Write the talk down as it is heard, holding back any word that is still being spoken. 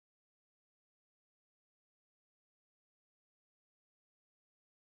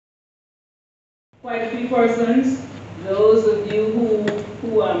quite a few persons. Those of you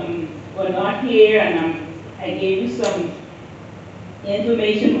who were not here, and I gave you some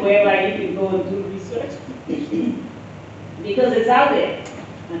information whereby you can go and do research because it's out there.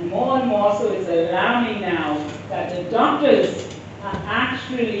 And more so it's alarming now that the doctors are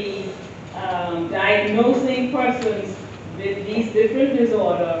actually diagnosing persons with these different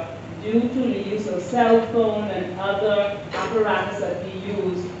disorders due to the use of cell phone and other apparatus that we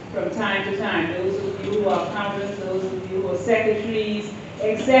use from time to time. Those of you who are accountants, those of you who are secretaries,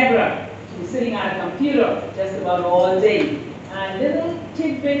 etc. You're sitting at a computer just about all day. And little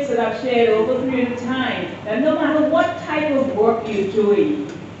tidbits that I've shared over a period of time, that no matter what type of work you're doing,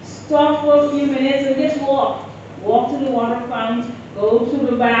 stop for a few minutes and just walk. Walk to the water fountain, go to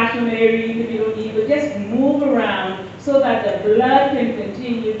the bathroom area if you don't need, but just move around so that the blood can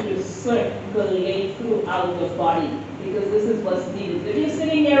continue to circulate throughout the body, because this is what's needed. If you're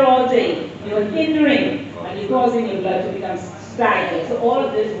sitting there all day, you're hindering and you're causing your blood to become stagnant. So all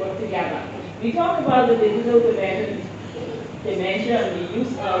of this work together. We talk about the digital dementia and the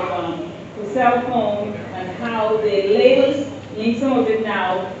use of the cell phone and how the labels link some of it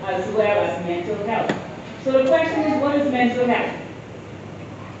now as well as mental health. So the question is, what is mental health?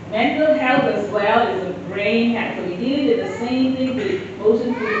 Mental health as well is a brain health. So we deal with the same thing with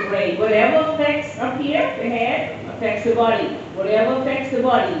emotions to the brain. Whatever affects up here, the head, affects the body. Whatever affects the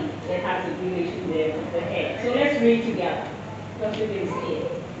body, it has a relation there with the head. So let's read together. What you can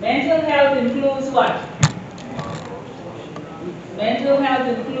see. Mental health includes what? Mental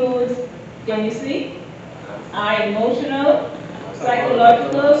health includes, can you see? Our emotional,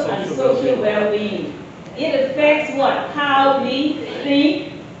 psychological, and social well-being. It affects what? How we think,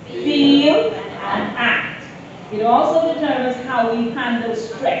 feel, and act. It also determines how we handle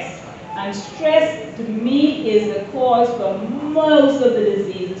stress. And stress, to me, is the cause for most of the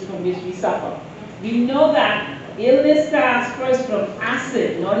diseases from which we suffer. We know that illness starts first from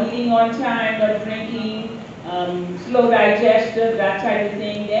acid, not eating on time, not drinking, slow digestion, that type of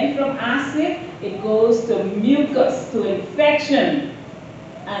thing. Then from acid, it goes to mucus, to infection,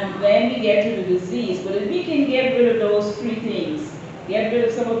 and then we get to the disease. But if we can get rid of those three things, get rid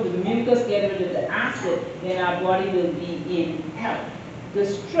of some of the mucus, get rid of the acid, then our body will be in health. The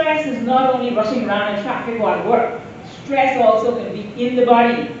stress is not only rushing around in traffic or at work. Stress also can be in the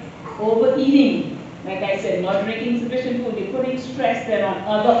body. Overeating, like I said, not drinking sufficient food, you're putting stress then on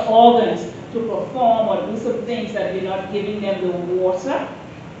other organs to perform or do some things that we're not giving them the water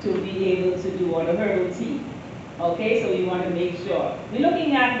to be able to do, or the herbal tea. Okay, so you want to make sure. We're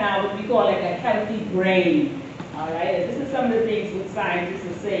looking at now what we call like a healthy brain. All right, and this is some of the things that scientists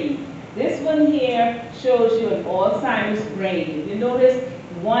are saying. This one here shows you an Alzheimer's brain. If you notice,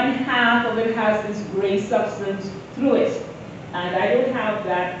 one half of it has this gray substance through it. And I don't have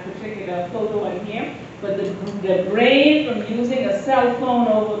that particular photo on here, but the brain from using a cell phone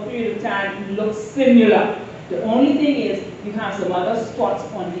over a period of time looks similar. The only thing is you have some other spots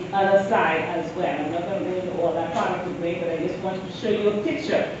on the other side as well. I'm not going to go into all that part of the brain, but I just want to show you a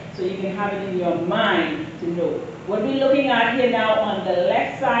picture so you can have it in your mind to know. What we're looking at here now on the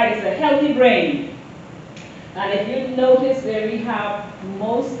left side is a healthy brain. And if you notice where we have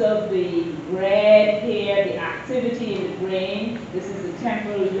most of the red here, the activity in the brain, this is the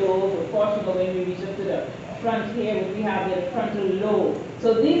temporal lobe, the portion of when we reach up to the front here, we have the frontal lobe.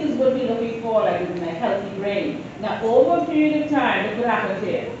 So this is what we're looking for, like in a healthy brain. Now over a period of time, look what happens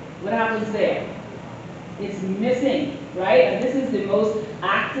here. What happens there? It's missing, right? And this is the most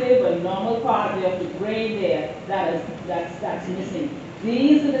active and normal part of the brain there that's missing.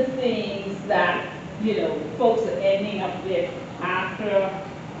 These are the things that, you know, folks are ending up with after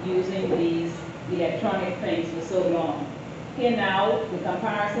using these electronic things for so long. Here now, the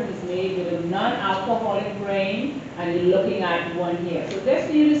comparison is made with a non-alcoholic brain, and you're looking at one here. So just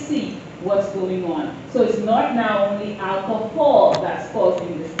for you to see what's going on. So it's not now only alcohol that's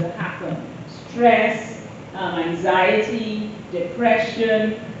causing this to happen. Stress, anxiety,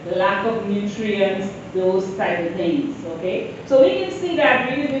 depression, lack of nutrients, those type of things, okay? So we can see that,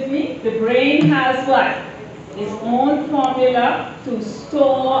 read it with me. The brain has what? Its own formula to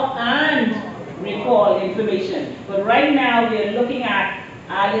store and recall information. But right now we are looking at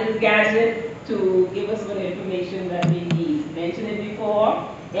our little gadget to give us what information that we need. Mentioned it before.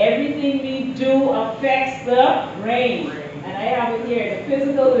 Everything we do affects the brain. And I have it here, the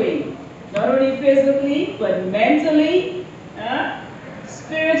physical way. Not only physically, but mentally,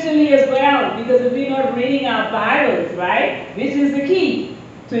 spiritually as well. Because if we're not reading our Bibles, right, which is the key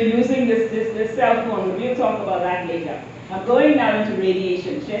to using this cell phone. We'll talk about that later. I'm going now into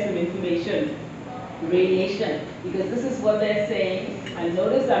radiation, share some information. radiation, because this is what they're saying. And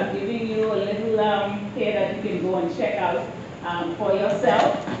notice I'm giving you a little here that you can go and check out for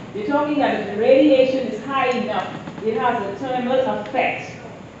yourself. They're talking that if the radiation is high enough, it has a thermal effect,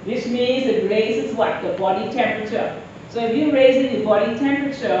 which means it raises what? The body temperature. So if you're raising the body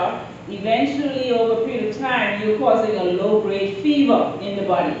temperature, eventually over a period of time, you're causing a low-grade fever in the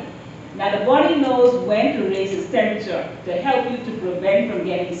body. Now the body knows when to raise its temperature to help you to prevent from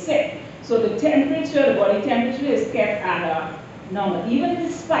getting sick. So the temperature, the body temperature is kept at a normal. Even if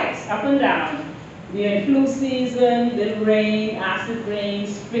it spikes up and down, we're in flu season, little rain, acid rain,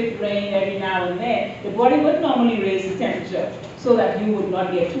 split rain every now and then, the body would normally raise the temperature so that you would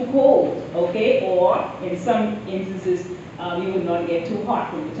not get too cold, okay? Or in some instances, you would not get too hot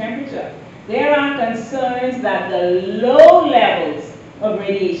from the temperature. There are concerns that the low levels of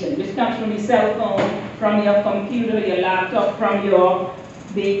radiation, which comes from your cell phone, from your computer, your laptop, from your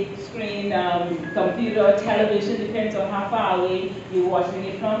big screen computer, television, depends on how far away you're watching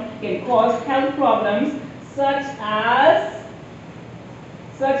it from, can cause health problems such as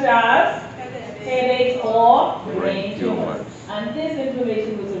headaches or brain tumors. And this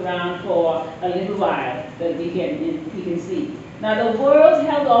information was around for a little while that we can see. Now the World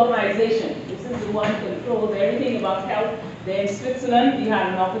Health Organization, this is the one that controls everything about health. There in Switzerland, we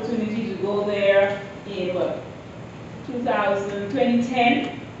had an opportunity to go there in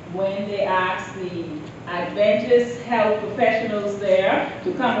 2010 when they asked the Adventist health professionals there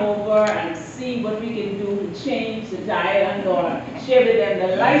to come over and see what we can do to change the diet and or share with them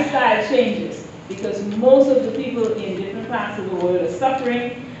the lifestyle changes, because most of the people in different parts of the world are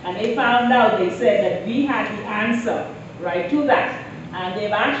suffering, and they found out, they said that we had the answer right to that. And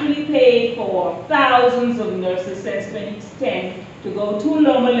they've actually paid for thousands of nurses since 2010 to go to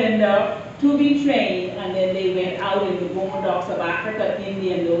Loma Linda to be trained, and then they went out in the boondocks of Africa,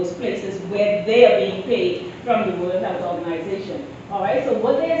 India, and those places where they are being paid from the World Health Organization. All right, so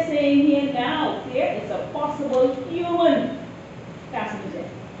what they're saying here now, here is a possible human carcinogen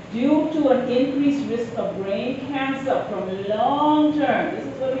due to an increased risk of brain cancer from long-term, this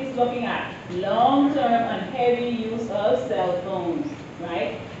is what he's looking at, long-term and heavy use of cell phones,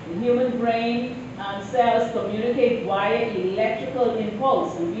 right? The human brain cells communicate via electrical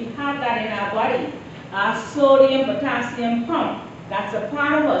impulse, and we have that in our body. Our sodium-potassium pump, that's a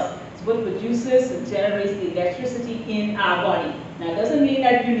part of us. It's what produces and generates the electricity in our body. Now, it doesn't mean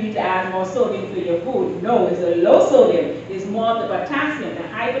that you need to add more sodium to your food. No, it's a low sodium. It's more of the potassium, the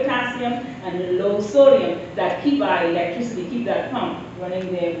high potassium, and the low sodium that keep our electricity, keep that pump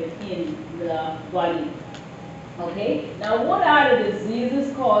running there within the body. Okay, now what are the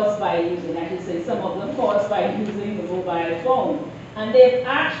diseases caused by using, I should say some of them caused by using the mobile phone? And they've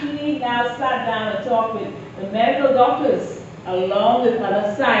actually now sat down and talked with the medical doctors along with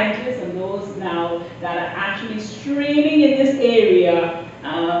other scientists and those now that are actually streaming in this area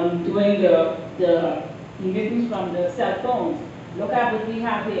doing the emissions from the cell phones. Look at what we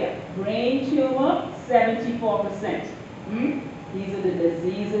have here. Brain tumor, 74%. These are the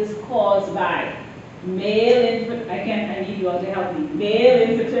diseases caused by male infertility. I need you all to help me. Male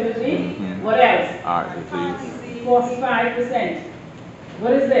infertility. What else? Heart disease. 45%.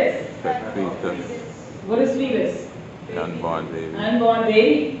 What is this? Fetus. What is fetus? Unborn baby. Unborn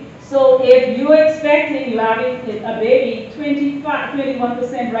baby. So if you're expecting, you're having a baby,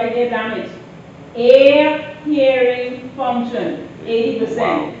 21% right there damaged. Ear, hearing, function, 80%.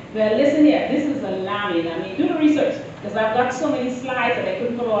 Wow. Well, listen here, this is alarming. I mean, do the research, because I've got so many slides that I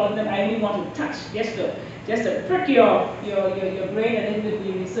couldn't put all of them. I only want to touch, just to prick your brain a little bit with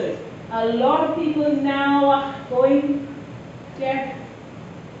your research. A lot of people now are going, Jeff.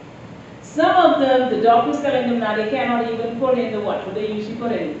 Some of them, the doctor's telling them now they cannot even put in the what they usually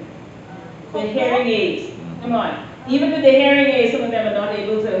put in? The hearing aids. Come on. Even with the hearing aids, some of them are not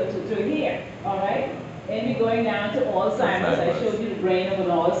able to hear. All right? And we're going down to Alzheimer's. I showed you the brain of an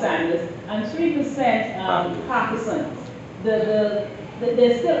Alzheimer's. And 3% Parkinson's.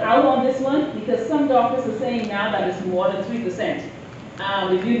 They're still out on this one because some doctors are saying now that it's more than 3%.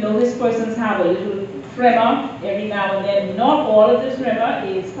 If you notice, persons have a little tremor every now and then. Not all of the tremor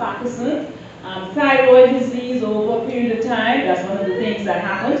is Parkinson's. Thyroid disease over a period of time, that's one of the things that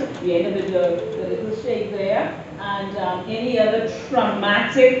happens. We end up with the little shake there. And any other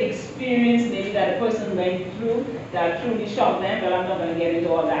traumatic experience maybe that a person went through that truly shocked them, but I'm not going to get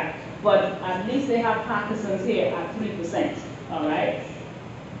into all that. But at least they have Parkinson's here at 3%. All right?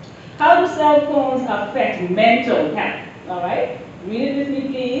 How do cell phones affect mental health? All right? Read it with me,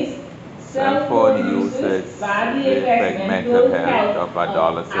 please. Cell phone usage badly affects mental health of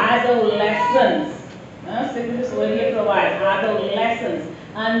adolescents. Stick with this word here for a while. Adolescents.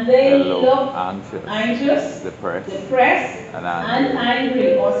 And they look anxious, depressed, and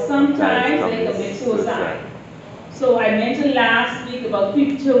angry, or sometimes they commit suicide. So I mentioned last week about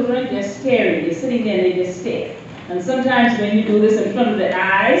children just staring. They're sitting there and they just stare. And sometimes when you do this in front of their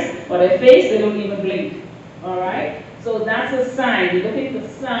eyes or their face, they don't even blink. All right? So that's a sign. You're looking for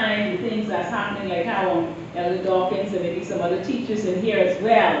signs and things that's happening, like how Elder Dawkins and maybe some other teachers in here as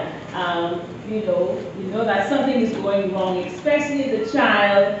well. You know that something is going wrong, especially if the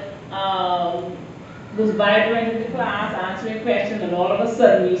child was vibrant in the class, answering questions, and all of a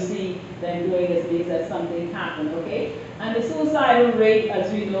sudden you see them doing this, means that something happened, okay? And the suicidal rate,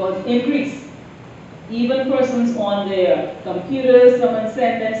 as we know, has increased. Even persons on their computers, someone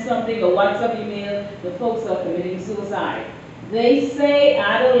sent them something, a WhatsApp email, the folks are committing suicide. They say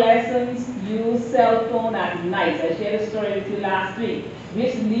adolescents use cell phone at night. I shared a story with you last week,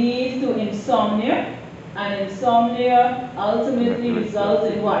 which leads to insomnia. And insomnia ultimately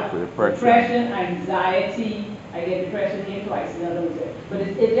results in what? Depression, anxiety. I get depression here twice, in other words. But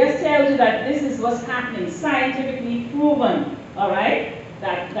it just tells you that this is what's happening, scientifically proven, all right?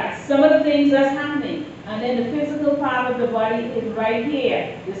 That's some of the things that's happening. And then the physical part of the body is right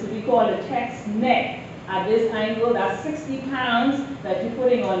here. This is what we call the chest neck. At this angle, that's 60 pounds that you're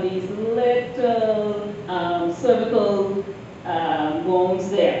putting on these little cervical bones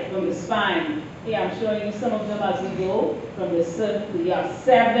there from the spine. Here I'm showing you some of them as we go from the cervical. We have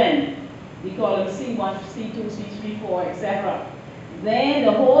 7. We call them C1, C2, C3, 4, etc. Then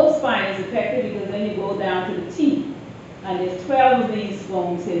the whole spine is affected because then you go down to the teeth. And there's 12 of these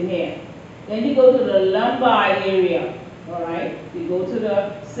bones in here. Then you go to the lumbar area, all right? You go to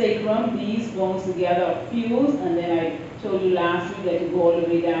the sacrum, these bones together fuse, and then I told you last week that you go all the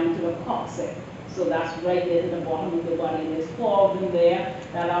way down to the coccyx. So that's right there to the bottom of the body. There's 4 of them there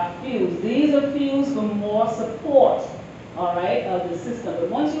that are fused. These are fused for more support, all right, of the system. But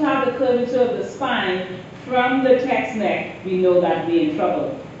once you have the curvature of the spine from the chest neck, we know that we're in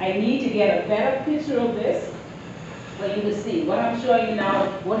trouble. I need to get a better picture of this for you to see. What I'm showing you now,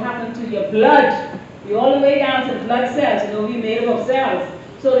 what happened to your blood. You're all the way down to the blood cells. You know, we made up of cells.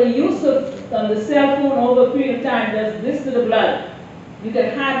 So the use of the cell phone over a period of time does this to the blood. You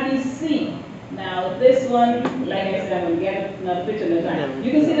can hardly see. Now this one, like I said, I'm going to get another picture in a time.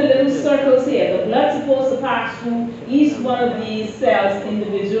 You can see the little circles here. The blood's supposed to pass through each one of these cells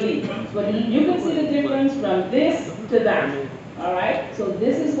individually. But you can see the difference from this to that. All right? So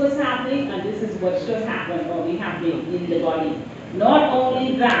this is what's happening, and this is what should happen or be happening in the body. Not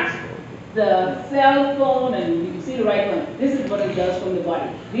only that, the cell phone, and you can see the right one, this is what it does from the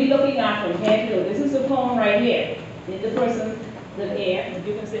body. We're looking at from head to toe. This is the phone right here. In the person's ear.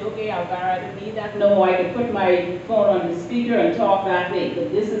 You can say, okay, Alvira, I don't need that. No, I can put my phone on the speaker and talk that way.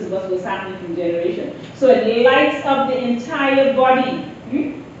 But this is what was happening from generation. So it lights up the entire body.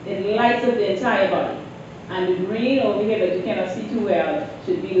 It lights up the entire body. And the green over here that you cannot see too well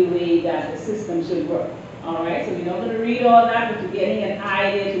should be the way that the system should work. All right, so you're not going to read all that, but you're getting an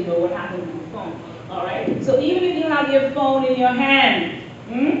idea to know what happens with the phone. All right, so even if you have your phone in your hand,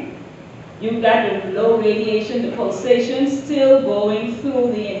 you've got the low radiation, the pulsation still going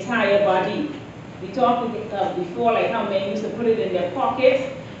through the entire body. We talked before, like how men used to put it in their pockets,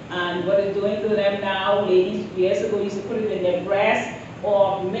 and what it's doing to them now. Ladies years ago used to put it in their breast.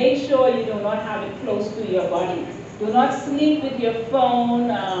 Or make sure you do not have it close to your body. Do not sleep with your phone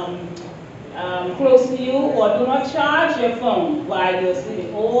close to you, or do not charge your phone while you're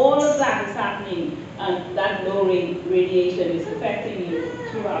sleeping. All of that is happening, and that low radiation is affecting you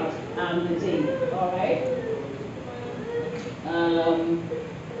throughout the day. All right?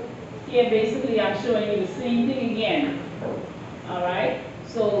 Here basically I'm showing you the same thing again. All right?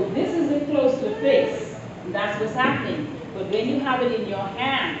 So this is it close to the face. And that's what's happening. But when you have it in your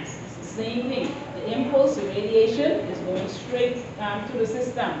hands, it's the same thing. The impulse, the radiation is going straight to the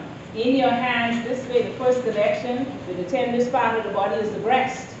system. In your hands, this way, the first connection with the tenderness part of the body is the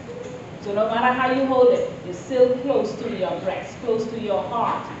breast. So no matter how you hold it, it's still close to your breast, close to your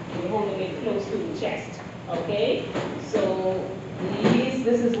heart. You're holding it close to the chest. Okay? So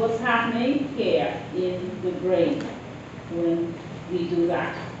this is what's happening here in the brain when we do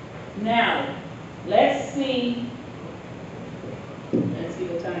that. Now, let's see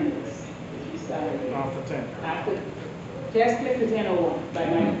what time it is. We started after 10. After, just click the 10:01 by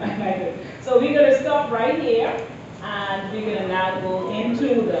my So we're going to stop right here, and we're going to now go into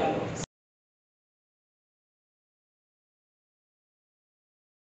the